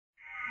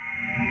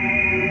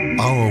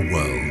our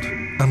world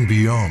and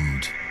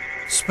beyond.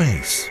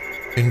 Space,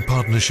 in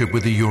partnership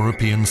with the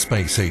European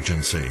Space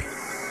Agency.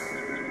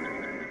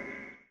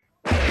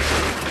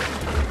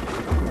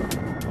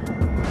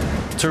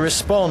 To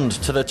respond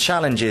to the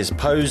challenges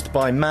posed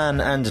by man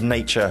and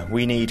nature,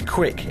 we need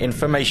quick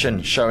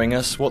information showing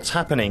us what's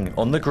happening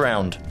on the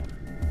ground.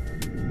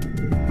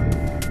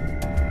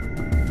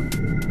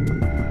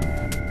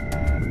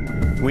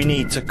 We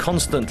need to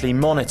constantly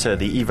monitor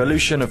the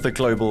evolution of the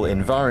global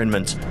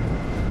environment,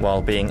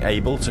 while being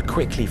able to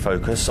quickly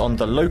focus on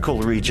the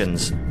local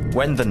regions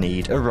when the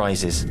need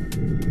arises.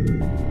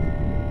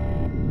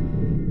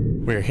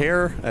 We're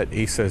here at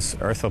ESA's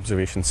Earth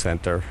Observation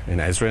Centre in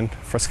Esrin,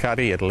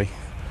 Frascati, Italy,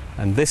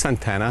 and this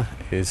antenna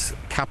is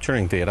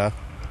capturing data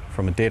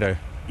from a data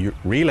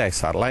relay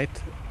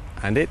satellite,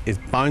 and it is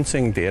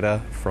bouncing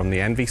data from the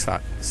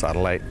ENVI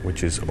satellite,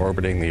 which is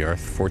orbiting the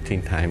Earth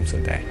 14 times a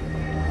day.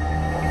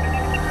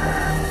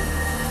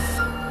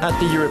 At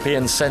the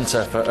European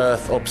Centre for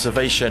Earth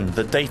Observation,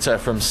 the data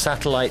from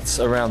satellites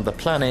around the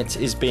planet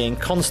is being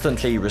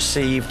constantly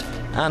received,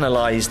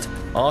 analysed,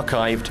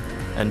 archived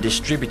and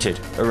distributed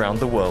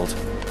around the world.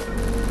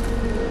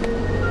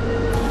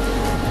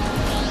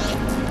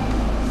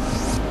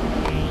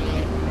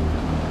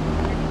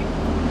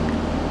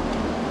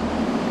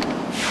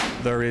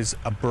 There is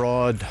a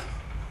broad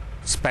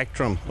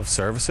spectrum of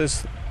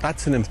services.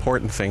 That's an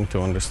important thing to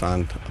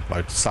understand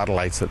about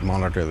satellites that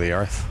monitor the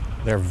Earth.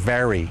 They're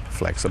very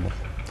flexible.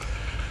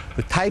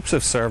 The types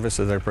of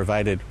services that are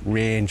provided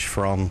range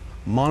from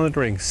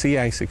monitoring sea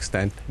ice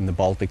extent in the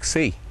Baltic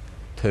Sea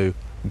to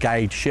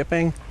guide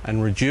shipping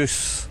and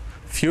reduce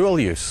fuel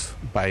use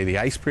by the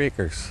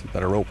icebreakers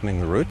that are opening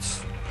the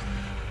routes,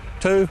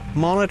 to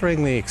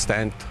monitoring the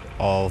extent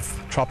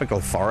of tropical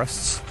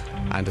forests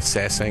and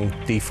assessing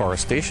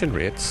deforestation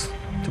rates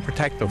to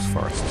protect those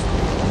forests.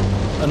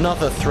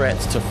 Another threat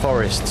to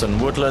forests and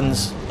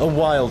woodlands are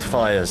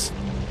wildfires.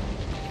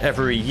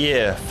 Every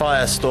year,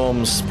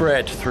 firestorms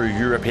spread through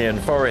European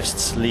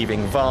forests,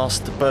 leaving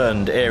vast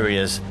burned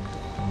areas.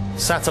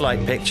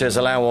 Satellite pictures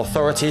allow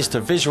authorities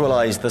to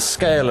visualize the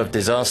scale of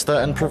disaster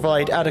and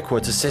provide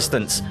adequate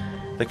assistance.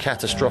 The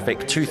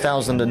catastrophic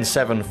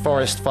 2007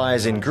 forest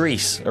fires in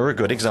Greece are a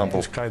good example.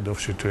 In this kind of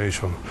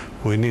situation,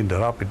 we need a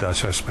rapid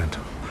assessment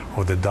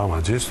of the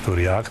damages to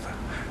react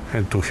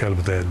and to help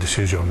the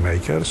decision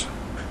makers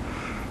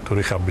to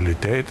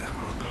rehabilitate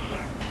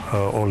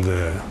all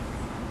the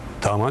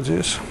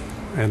damages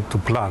and to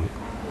plan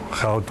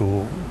how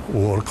to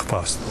work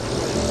fast.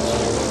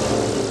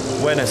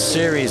 When a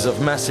series of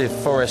massive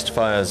forest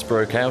fires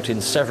broke out in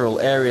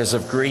several areas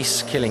of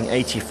Greece, killing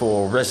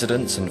 84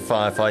 residents and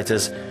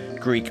firefighters,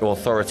 Greek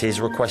authorities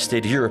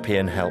requested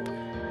European help.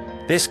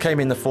 This came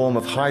in the form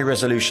of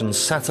high-resolution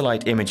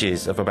satellite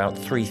images of about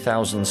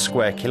 3,000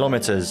 square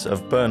kilometers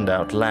of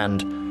burned-out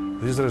land.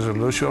 This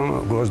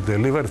resolution was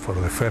delivered for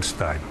the first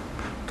time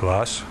to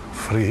us,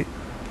 free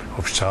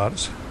of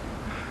charge,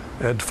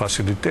 and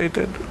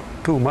facilitated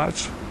too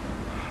much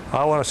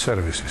our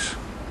services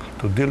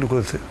to deal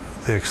with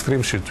the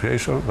extreme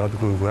situation that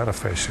we were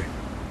facing.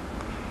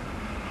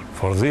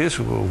 For this,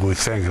 we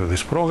thank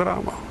this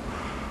program,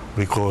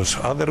 because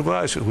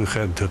otherwise we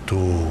had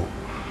to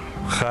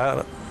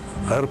hire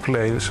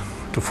airplanes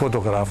to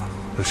photograph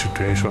the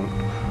situation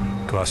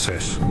to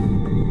assess.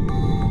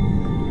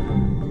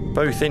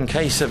 Both in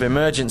case of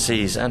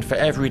emergencies and for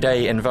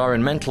everyday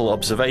environmental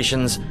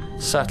observations,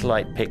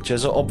 satellite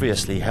pictures are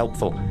obviously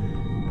helpful.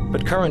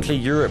 But currently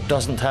Europe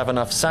doesn't have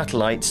enough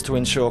satellites to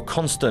ensure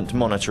constant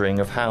monitoring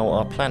of how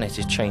our planet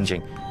is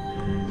changing.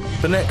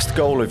 The next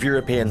goal of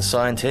European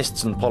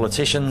scientists and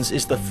politicians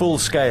is the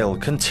full-scale,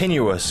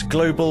 continuous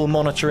global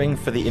monitoring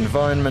for the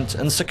environment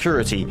and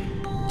security,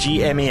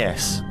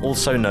 GMES,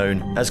 also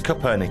known as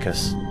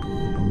Copernicus.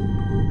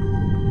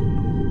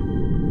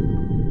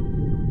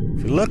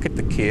 If you look at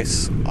the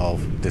case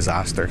of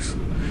disasters,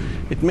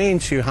 it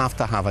means you have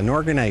to have an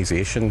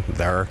organisation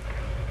there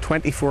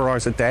 24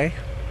 hours a day,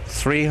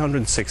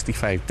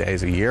 365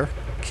 days a year,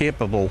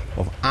 capable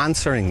of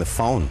answering the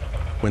phone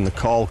when the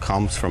call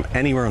comes from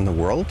anywhere in the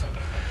world,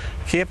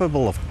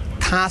 capable of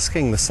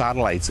tasking the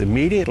satellites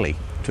immediately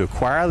to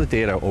acquire the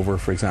data over,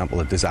 for example,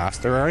 a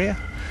disaster area,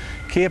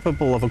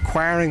 capable of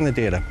acquiring the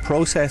data,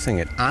 processing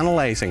it,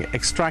 analysing it,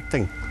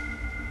 extracting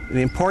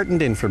the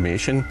important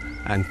information,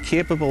 and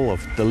capable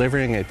of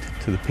delivering it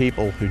to the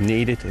people who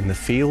need it in the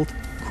field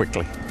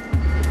quickly.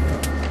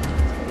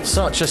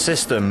 Such a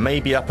system may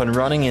be up and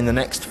running in the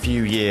next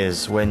few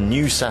years, when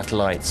new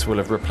satellites will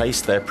have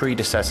replaced their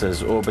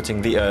predecessors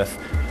orbiting the Earth.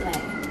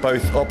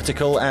 Both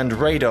optical and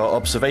radar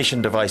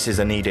observation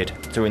devices are needed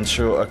to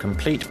ensure a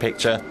complete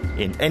picture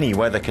in any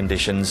weather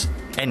conditions,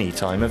 any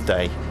time of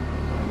day.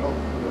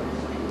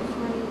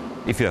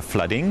 If you have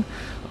flooding,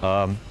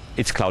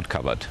 it's cloud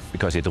covered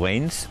because it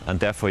rains and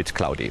therefore it's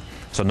cloudy.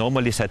 So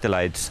normally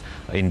satellites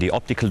in the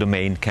optical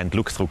domain can't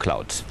look through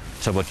clouds.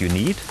 So what you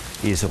need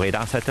is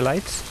radar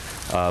satellites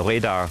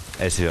Radar,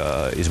 as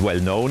is well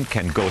known,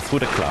 can go through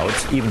the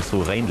clouds, even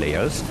through rain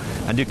layers,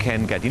 and you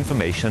can get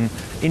information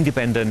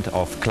independent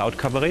of cloud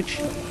coverage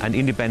and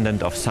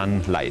independent of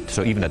sunlight.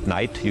 So even at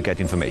night you get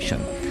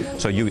information.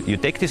 So you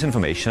take this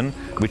information,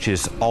 which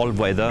is all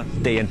weather,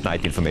 day and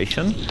night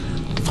information,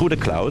 through the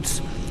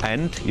clouds,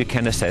 and you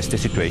can assess the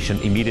situation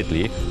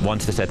immediately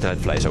once the satellite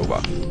flies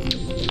over.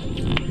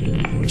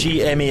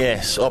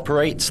 GMES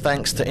operates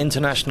thanks to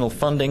international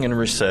funding and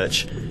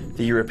research.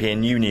 The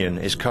European Union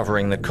is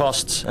covering the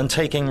costs and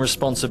taking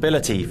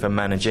responsibility for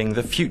managing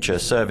the future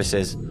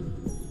services.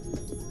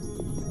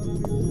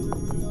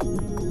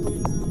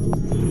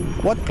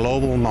 What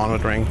global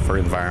monitoring for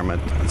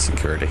environment and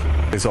security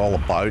is all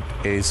about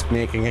is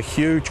making a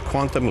huge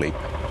quantum leap,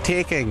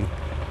 taking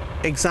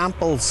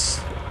examples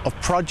of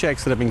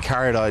projects that have been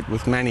carried out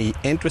with many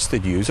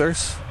interested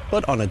users,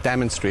 but on a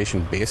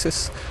demonstration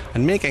basis,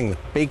 and making the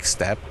big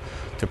step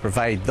to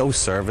provide those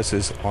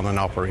services on an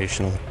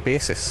operational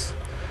basis.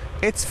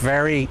 It's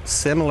very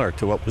similar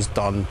to what was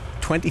done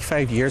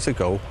 25 years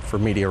ago for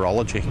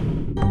meteorology.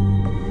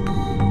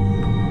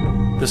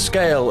 The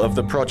scale of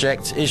the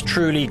project is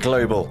truly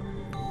global.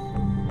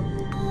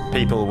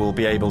 People will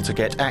be able to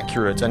get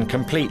accurate and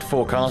complete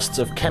forecasts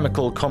of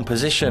chemical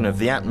composition of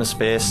the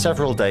atmosphere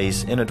several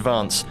days in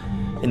advance,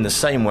 in the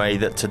same way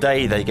that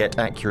today they get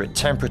accurate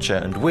temperature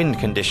and wind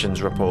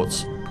conditions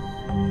reports.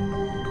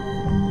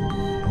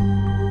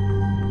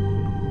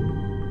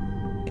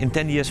 In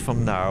 10 years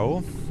from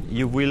now,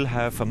 you will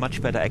have a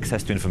much better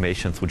access to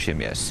information through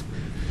GMES.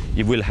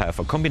 You will have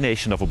a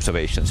combination of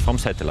observations from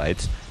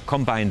satellites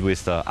combined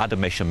with other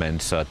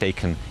measurements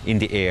taken in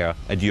the air,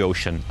 at the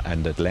ocean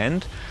and at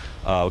land.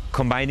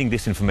 Combining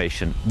this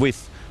information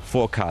with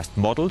forecast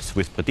models,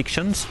 with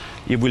predictions,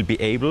 you will be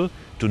able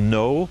to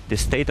know the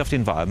state of the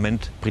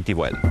environment pretty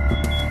well.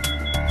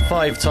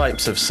 5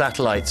 types of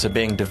satellites are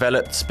being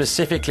developed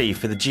specifically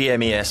for the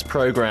GMES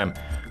program.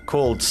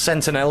 Called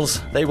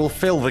Sentinels, they will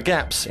fill the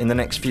gaps in the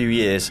next few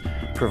years,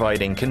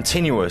 providing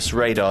continuous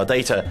radar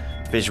data,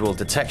 visual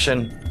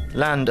detection,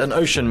 land and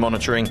ocean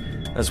monitoring,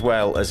 as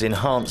well as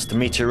enhanced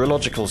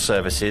meteorological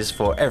services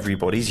for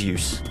everybody's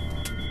use.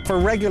 For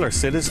regular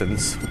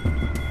citizens,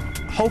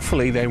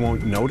 hopefully they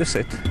won't notice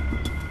it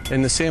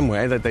in the same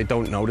way that they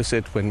don't notice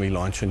it when we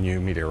launch a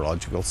new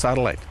meteorological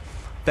satellite.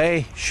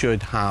 They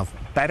should have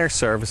better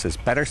services,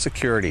 better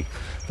security.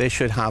 They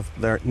should have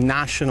their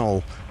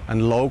national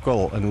and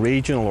local and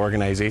regional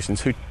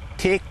organisations who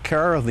take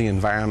care of the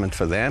environment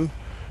for them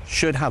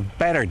should have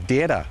better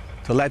data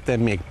to let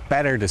them make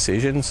better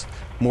decisions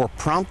more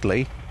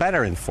promptly,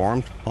 better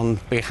informed on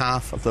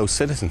behalf of those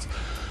citizens.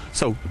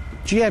 So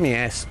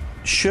GMES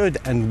should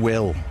and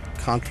will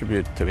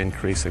contribute to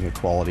increasing the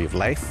quality of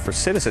life for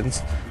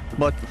citizens,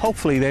 but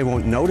hopefully they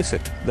won't notice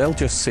it. They'll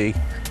just see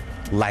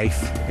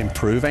life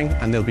improving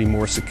and they'll be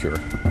more secure.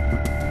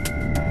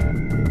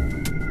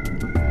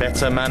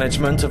 Better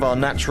management of our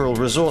natural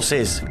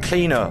resources,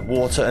 cleaner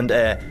water and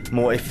air,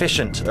 more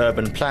efficient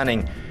urban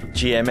planning.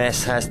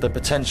 GMES has the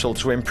potential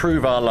to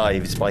improve our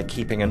lives by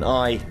keeping an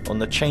eye on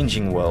the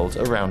changing world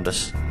around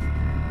us.